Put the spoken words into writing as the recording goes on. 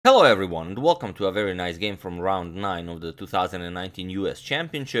Hello everyone and welcome to a very nice game from round 9 of the 2019 US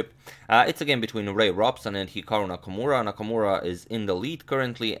Championship. It's a game between Robson and Hikaru Nakamura. Nakamura is in the lead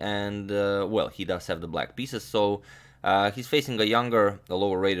currently and, well, he does have the black pieces, so he's facing a younger, a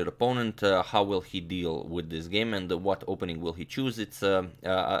lower rated opponent. How will he deal with this game and what opening will he choose? It's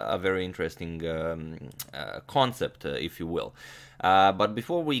a very interesting concept, if you will. But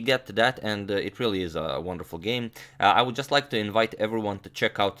before we get to that, and it really is a wonderful game, I would just like to invite everyone to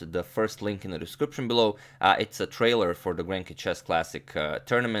check out the first link in the description below. It's a trailer for the Granke Chess Classic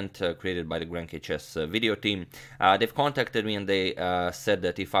tournament created by the Granke Chess video team. They've contacted me and they said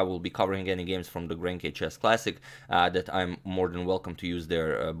that if I will be covering any games from the Granke Chess Classic, that I'm more than welcome to use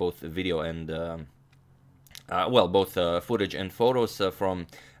their both video and both footage and photos from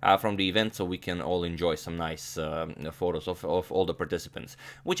the event, so we can all enjoy some nice photos of all the participants,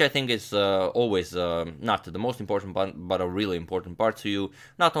 which I think is always not the most important part, but a really important part. So you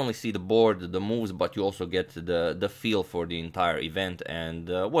not only see the board, the moves, but you also get the feel for the entire event. And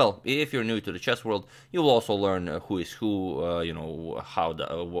well, if you're new to the chess world, you will also learn who is who, you know, how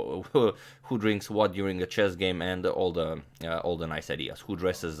who drinks what during a chess game, and all the nice ideas, who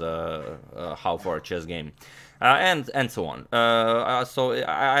dresses how for a chess game. And so on. So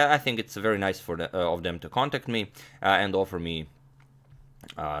I think it's very nice for of them to contact me and offer me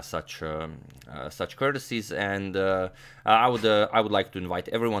such courtesies, and I would like to invite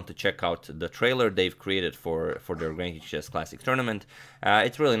everyone to check out the trailer they've created for their Granke Chess Classic tournament.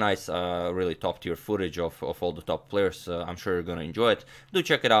 It's really nice, really top tier footage of all the top players. I'm sure you're gonna enjoy it. Do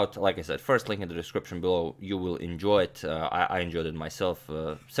check it out. Like I said, first link in the description below. You will enjoy it. I enjoyed it myself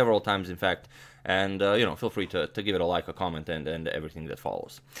several times, in fact. And you know, feel free to give it a like, a comment, and everything that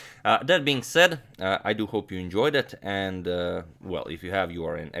follows. That being said, I do hope you enjoyed it, and well, if you have, you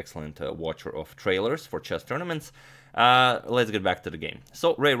are an excellent watcher of trailers for chess tournaments. Let's get back to the game.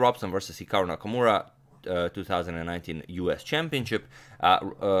 So Robson versus Hikaru Nakamura, 2019 US Championship.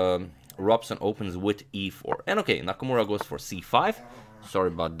 Robson opens with e4, and okay, Nakamura goes for c5. Sorry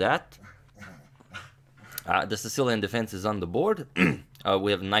about that. The Sicilian defense is on the board.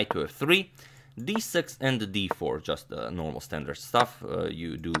 We have knight to f3, d6 and d4, just the normal standard stuff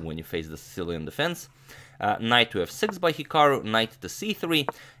you do when you face the Sicilian defense. Knight to f6 by Hikaru, knight to c3,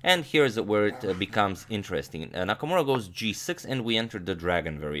 and here's where it becomes interesting. Nakamura goes g6, and we enter the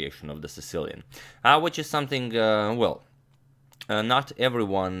dragon variation of the Sicilian, which is something, well, not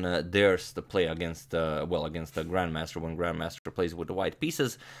everyone dares to play against, well, against a grandmaster when grandmaster plays with the white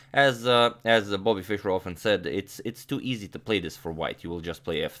pieces. As Bobby Fischer often said, it's too easy to play this for white. You will just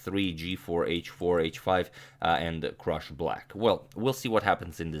play f3, g4, h4, h5, and crush black. Well, we'll see what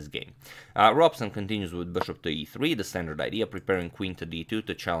happens in this game. Robson continues with bishop to e3, the standard idea, preparing queen to d2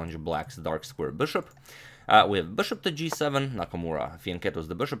 to challenge black's dark square bishop. We have bishop to g7, Nakamura fianchettos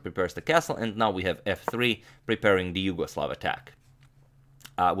the bishop, prepares the castle, and now we have f3, preparing the Yugoslav attack.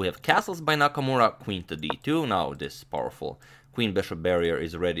 We have castles by Nakamura, queen to d2. Now this powerful queen-bishop barrier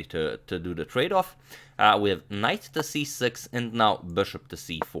is ready to do the trade-off. We have knight to c6, and now bishop to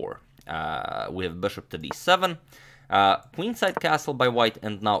c4. We have bishop to d7, queenside castle by white,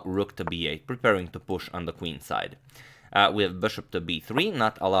 and now rook to b8, preparing to push on the queen side. We have bishop to b3,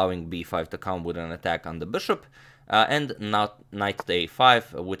 not allowing b5 to come with an attack on the bishop, and now knight to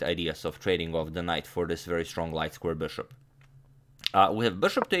a5, with ideas of trading off the knight for this very strong light square bishop. We have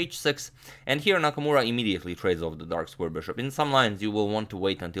bishop to h6, and here Nakamura immediately trades off the dark square bishop. In some lines you will want to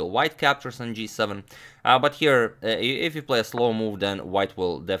wait until white captures on g7, but here if you play a slow move, then white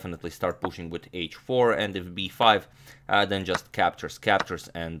will definitely start pushing with h4, and if b5 then just captures,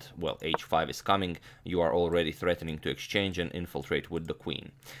 and well, h5 is coming. You are already threatening to exchange and infiltrate with the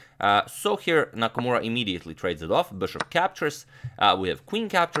queen. So here Nakamura immediately trades it off. Bishop captures, we have queen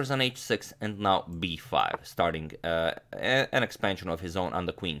captures on h6, and now b5, starting an expansion of his own on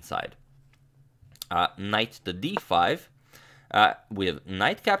the queen side. Knight to d5, we have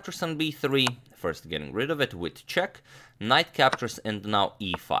knight captures on b3, first getting rid of it with check, knight captures, and now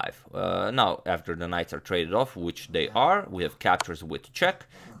e5. Now, after the knights are traded off, which they are, we have captures with check.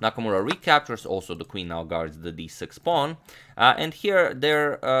 Nakamura recaptures, also the queen now guards the d6 pawn. And here,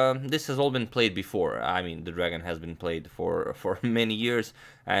 this has all been played before. I mean, the dragon has been played for many years,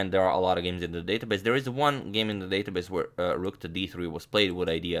 and there are a lot of games in the database. There is one game in the database where rook to d3 was played with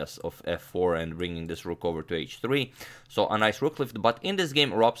ideas of f4 and bringing this rook over to h3. So a nice rook lift, but in this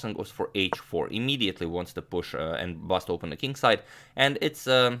game, Robson goes for h4, immediately wants to push and bust open the king side, and it's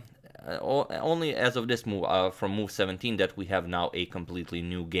only as of this move, from move 17, that we have now a completely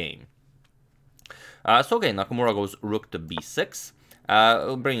new game. So okay, Nakamura goes rook to b6,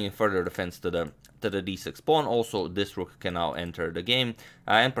 bringing further defense to the to the d6 pawn. Also, this rook can now enter the game,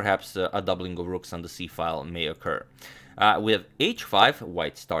 and perhaps a doubling of rooks on the c file may occur. We have h5.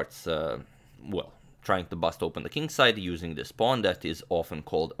 White starts, well, trying to bust open the king side using this pawn that is often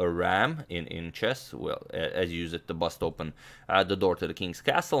called a ram in chess, well, as you use it to bust open the door to the king's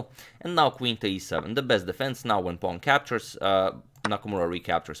castle. And now queen to e7, the best defense. Now when pawn captures, Nakamura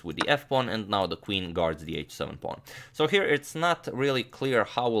recaptures with the f-pawn, and now the queen guards the h7 pawn. So here it's not really clear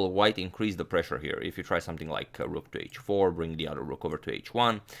how will white increase the pressure here. If you try something like rook to h4, bring the other rook over to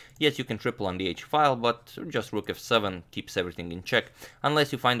h1. Yes, you can triple on the h file, but just rook f7 keeps everything in check.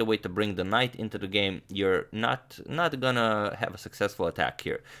 Unless you find a way to bring the knight into the game, you're not gonna have a successful attack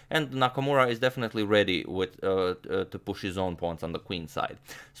here. And Nakamura is definitely ready with to push his own pawns on the queen side.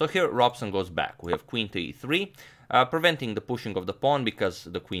 So here Robson goes back. We have queen to e3. Preventing the pushing of the pawn because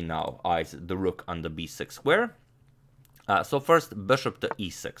the queen now eyes the rook on the b6 square. So first, bishop to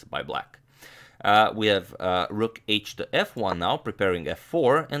e6 by black. We have rook h to f1 now, preparing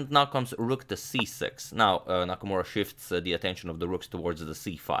f4, and now comes rook to c6. Now Nakamura shifts the attention of the rooks towards the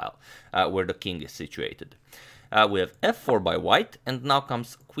c file, where the king is situated. We have f4 by white, and now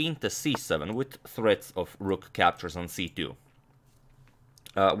comes queen to c7 with threats of rook captures on c2.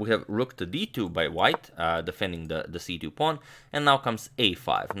 We have rook to d2 by white, defending the c2 pawn, and now comes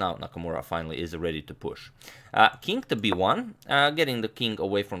a5. Now Nakamura finally is ready to push. King to b1, getting the king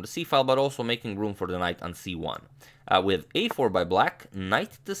away from the c file, but also making room for the knight on c1. We have a4 by black,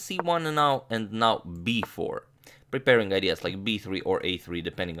 knight to c1 now, and now b4. Preparing ideas like b3 or a3,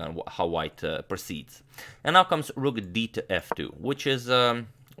 depending on how white proceeds. And now comes rook d to f2, which is,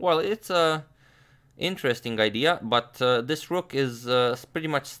 well, it's a interesting idea, but this rook is pretty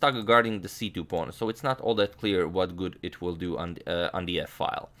much stuck guarding the c2 pawn, so it's not all that clear what good it will do on the f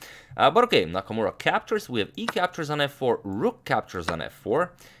file. But okay, Nakamura captures. We have e captures on f4, rook captures on f4,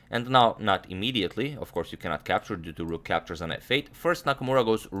 and now not immediately. Of course, you cannot capture due to rook captures on f8. First, Nakamura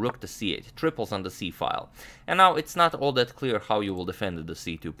goes rook to c8, triples on the c file, and now it's not all that clear how you will defend the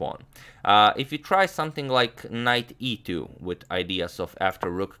c2 pawn. If you try something like knight e2 with ideas of after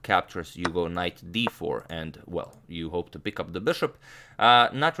rook captures, you go knight d4, and well, you hope to pick up the bishop.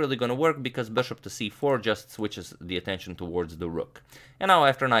 Not really going to work because bishop to c4 just switches the attention towards the rook. And now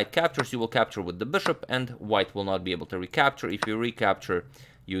after knight captures, you will capture with the bishop, and white will not be able to recapture. If you recapture,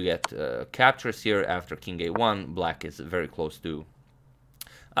 you get captures here after king a1. Black is very close to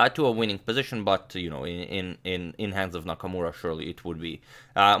a winning position, but you know, in hands of Nakamura, surely it would be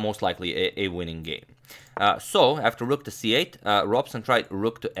most likely a winning game. So after rook to c8, Robson tried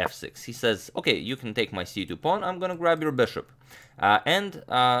rook to f6. He says, okay, you can take my c2 pawn, I'm gonna grab your bishop. And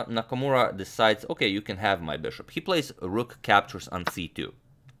Nakamura decides, okay, you can have my bishop. He plays rook captures on c2.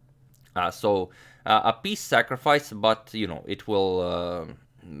 So a piece sacrifice, but you know, it will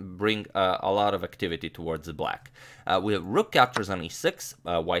bring a lot of activity towards the black. We have rook captures on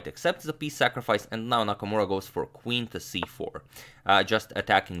e6, white accepts the piece sacrifice, and now Nakamura goes for queen to c4, just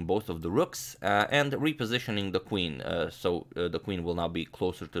attacking both of the rooks and repositioning the queen, so the queen will now be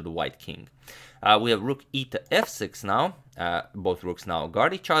closer to the white king. We have rook e to f6 now, both rooks now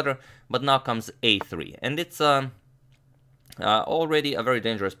guard each other, but now comes a3, and it's already a very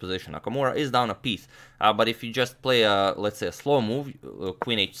dangerous position. Nakamura is down a piece, but if you just play let's say a slow move,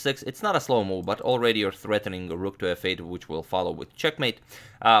 queen h6, it's not a slow move, but already you're threatening a rook to f8, which will follow with checkmate.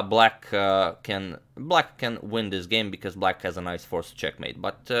 Black can win this game because black has a nice forced checkmate,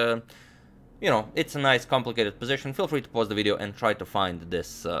 but you know, it's a nice complicated position. Feel free to pause the video and try to find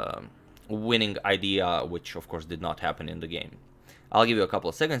this winning idea, which of course did not happen in the game. I'll give you a couple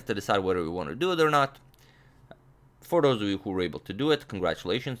of seconds to decide whether you want to do it or not. For those of you who were able to do it,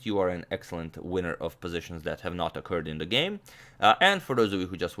 congratulations, you are an excellent winner of positions that have not occurred in the game. And for those of you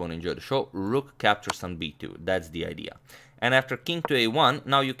who just want to enjoy the show, rook captures on b2, that's the idea. And after king to a1,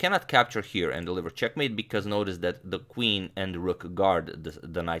 now you cannot capture here and deliver checkmate because notice that the queen and the rook guard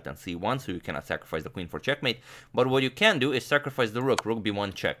the knight on c1, so you cannot sacrifice the queen for checkmate. But what you can do is sacrifice the rook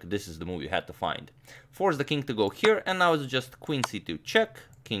b1 check. This is the move you had to find. Force the king to go here, and now it's just queen c2 check,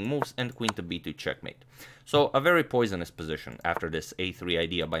 king moves, and queen to b2 checkmate. So a very poisonous position after this a3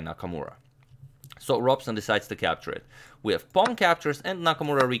 idea by Nakamura. So Robson decides to capture it. We have pawn captures and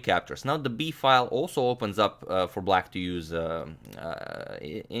Nakamura recaptures. Now the b file also opens up for black to use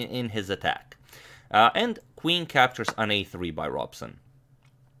in his attack. And queen captures on a3 by Robson.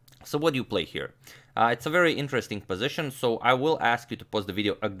 So what do you play here? It's a very interesting position, so I will ask you to pause the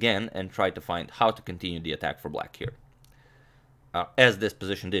video again and try to find how to continue the attack for black here. As this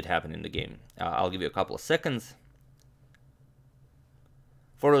position did happen in the game. I'll give you a couple of seconds.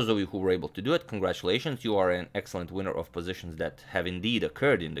 For those of you who were able to do it, congratulations, you are an excellent winner of positions that have indeed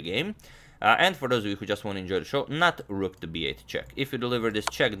occurred in the game. And for those of you who just want to enjoy the show, not rook to b8 check. If you deliver this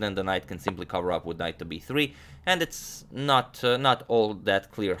check, then the knight can simply cover up with knight to b3, and it's not all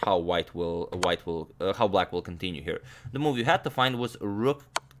that clear how how black will continue here. The move you had to find was rook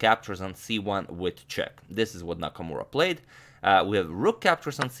captures on c1 with check. This is what Nakamura played. We have rook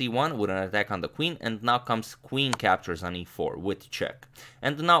captures on c1 with an attack on the queen, and now comes queen captures on e4 with check.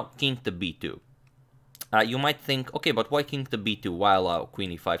 And now king to b2. You might think, okay, but why king to b2? Why allow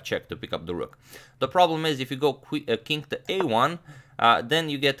queen e5 check to pick up the rook? The problem is if you go king to a1, then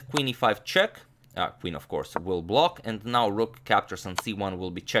you get queen e5 check. Queen, of course, will block, and now rook captures on c1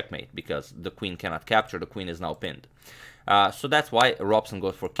 will be checkmate, because the queen cannot capture, the queen is now pinned. So that's why Robson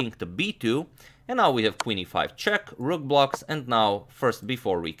goes for king to b2, and now we have queen e5 check, rook blocks, and now, first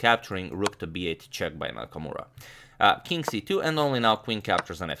before recapturing, rook to b8 check by Nakamura. King c2, and only now queen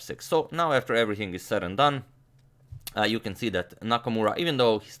captures on f6. So now after everything is said and done, you can see that Nakamura, even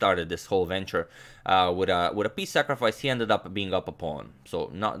though he started this whole venture with a piece sacrifice, he ended up being up a pawn.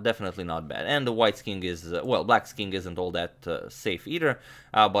 So definitely not bad. And the white's king is, well, black's king isn't all that safe either,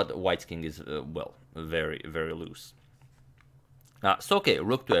 but white's king is, well, very, very loose. So okay,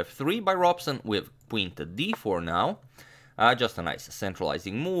 rook to f3 by Robson. We have queen to d4 now. Just a nice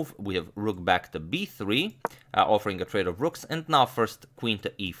centralizing move. We have rook back to b3, offering a trade of rooks, and now first queen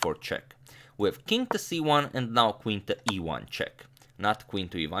to e4 check. We have king to c1, and now queen to e1 check. Not queen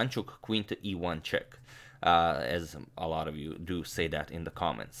to Ivanchuk, queen to e1 check, as a lot of you do say that in the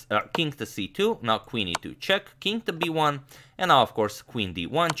comments. King to c2, now queen e2 check, king to b1, and now of course queen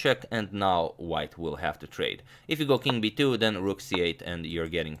d1 check, and now white will have to trade. If you go king b2, then rook c8, and you're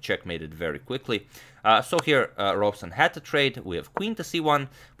getting checkmated very quickly. So here Robson had to trade. We have queen to c1,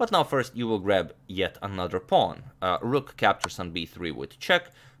 but now first you will grab yet another pawn. Rook captures on b3 with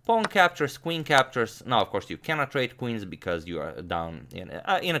check. Pawn captures, queen captures. Now, of course, you cannot trade queens because you are down in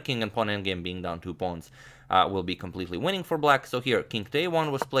a king and pawn endgame. Being down 2 pawns will be completely winning for black. So here, king to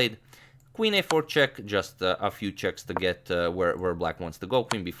a1 was played. Queen a4 check, just a few checks to get where black wants to go.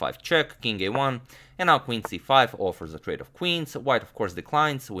 Queen b5 check, king a1, and now queen c5 offers a trade of queens. White, of course,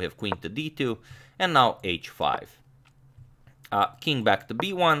 declines. We have queen to d2, and now h5. King back to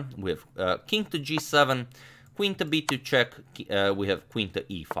b1. We have king to g7. Queen to b2 check, we have queen to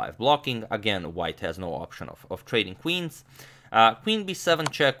e5 blocking. Again, white has no option of trading queens. Queen b7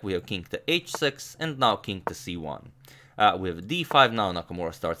 check, we have king to h6, and now king to c1. We have d5, now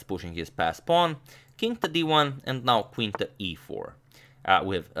Nakamura starts pushing his pass pawn. King to d1, and now queen to e4.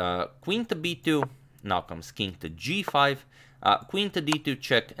 We have queen to b2, now comes king to g5. Queen to d2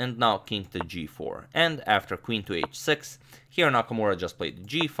 check, and now king to g4. And after queen to h6, here Nakamura just played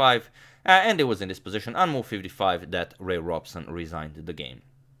g5, and it was in this position on move 55 that Ray Robson resigned the game.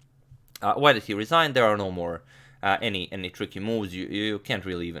 Why did he resign? There are no more any tricky moves. You can't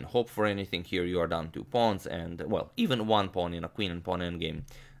really even hope for anything here. You are down 2 pawns, and well, even 1 pawn in a queen and pawn endgame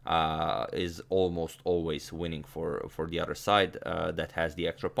is almost always winning for the other side that has the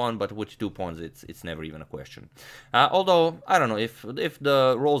extra pawn, but with 2 pawns it's never even a question. Although I don't know, if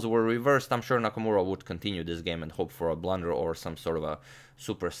the roles were reversed, I'm sure Nakamura would continue this game and hope for a blunder or some sort of a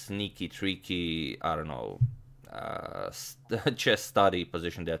super sneaky, tricky, I don't know, chess study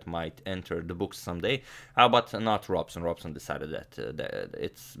position that might enter the books someday, but not Robson. Robson decided that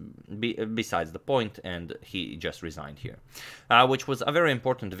it's besides the point, and he just resigned here, which was a very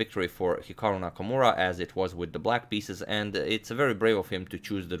important victory for Hikaru Nakamura, as it was with the black pieces, and it's very brave of him to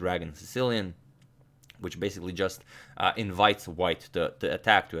choose the Dragon Sicilian, which basically just invites white to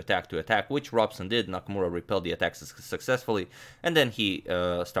attack, which Robson did. Nakamura repelled the attacks successfully, and then he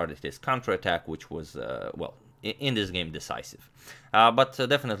started his counterattack, which was, well, in this game decisive. But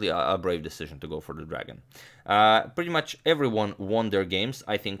definitely a brave decision to go for the dragon. Pretty much everyone won their games.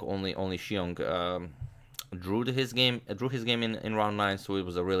 I think only Xiong drew his game in round 9, so it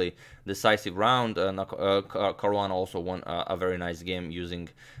was a really decisive round. Caruana also won a very nice game using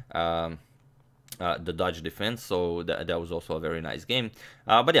the dodge defense, so that was also a very nice game.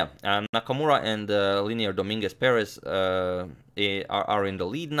 But yeah, Nakamura and Linear Dominguez Perez are in the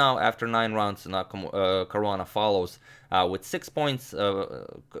lead now after 9 rounds. Caruana follows with 6 points.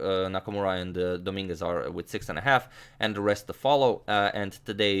 Nakamura and Dominguez are with 6.5, and the rest to follow. And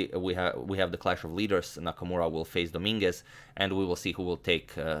today we have the clash of leaders. Nakamura will face Dominguez, and we will see who will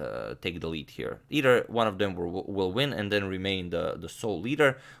take the lead here. Either one of them will win and then remain the sole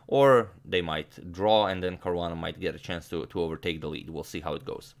leader, or they might draw and then Caruana might get a chance to overtake the lead. We'll see how it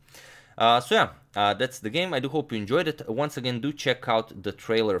goes. So yeah, that's the game. I do hope you enjoyed it. Once again, do check out the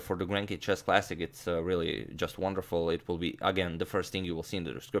trailer for the Grand Chess Classic. It's really just wonderful. It will be, again, the first thing you will see in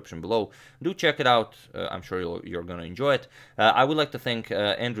the description below. Do check it out. I'm sure you're going to enjoy it. I would like to thank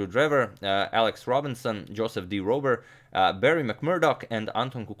Andrew Drever, Alex Robinson, Joseph D. Rober, Barry McMurdoch, and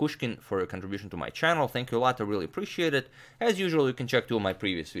Anton Kukushkin for your contribution to my channel. Thank you a lot. I really appreciate it. As usual, you can check 2 of my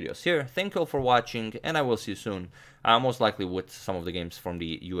previous videos here. Thank you all for watching, and I will see you soon. Most likely with some of the games from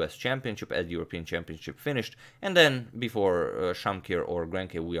the US Championship as the European Championship finished. And then before Shamkir or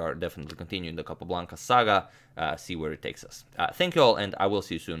Grenke, we are definitely continuing the Capablanca saga, see where it takes us. Thank you all, and I will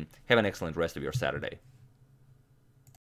see you soon. Have an excellent rest of your Saturday.